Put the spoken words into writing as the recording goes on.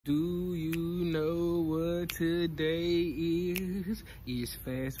Do you know what today is? It's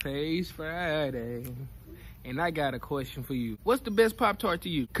Fast Pace Friday. And I got a question for you. What's the best Pop-Tart to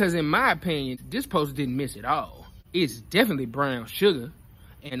you? Because in my opinion, this post didn't miss it all. It's definitely brown sugar.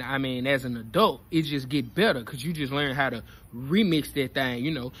 And I mean, as an adult, it just get better because you just learn how to remix that thing. You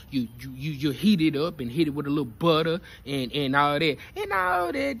know, you heat it up and hit it with a little butter and all that. And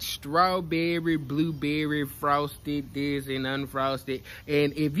all that strawberry, blueberry, frosted this and unfrosted.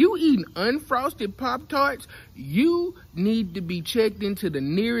 And if you eating unfrosted Pop-Tarts, you need to be checked into the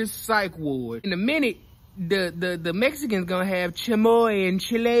nearest psych ward. In a minute, the Mexicans gonna have chamoy and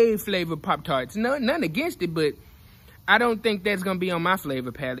chile flavored Pop-Tarts. None against it, but I don't think that's gonna be on my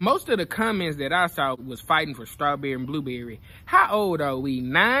flavor palette. Most of the comments that I saw was fighting for strawberry and blueberry. How old are we?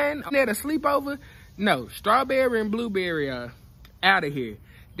 9? At a sleepover? No, strawberry and blueberry are out of here.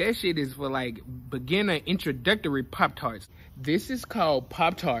 That shit is for like beginner introductory Pop-Tarts. This is called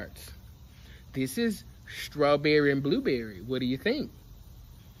Pop-Tarts. This is strawberry and blueberry. What do you think?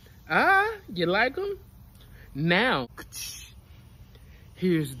 You like them? Now,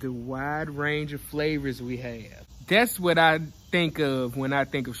 here's the wide range of flavors we have. That's what I think of when I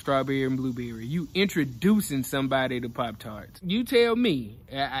think of strawberry and blueberry. You introducing somebody to Pop-Tarts. You tell me,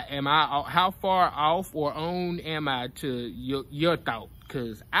 how far off or on am I to your thought?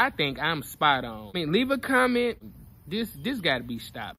 Because I think I'm spot on. I mean, leave a comment. This got to be stopped.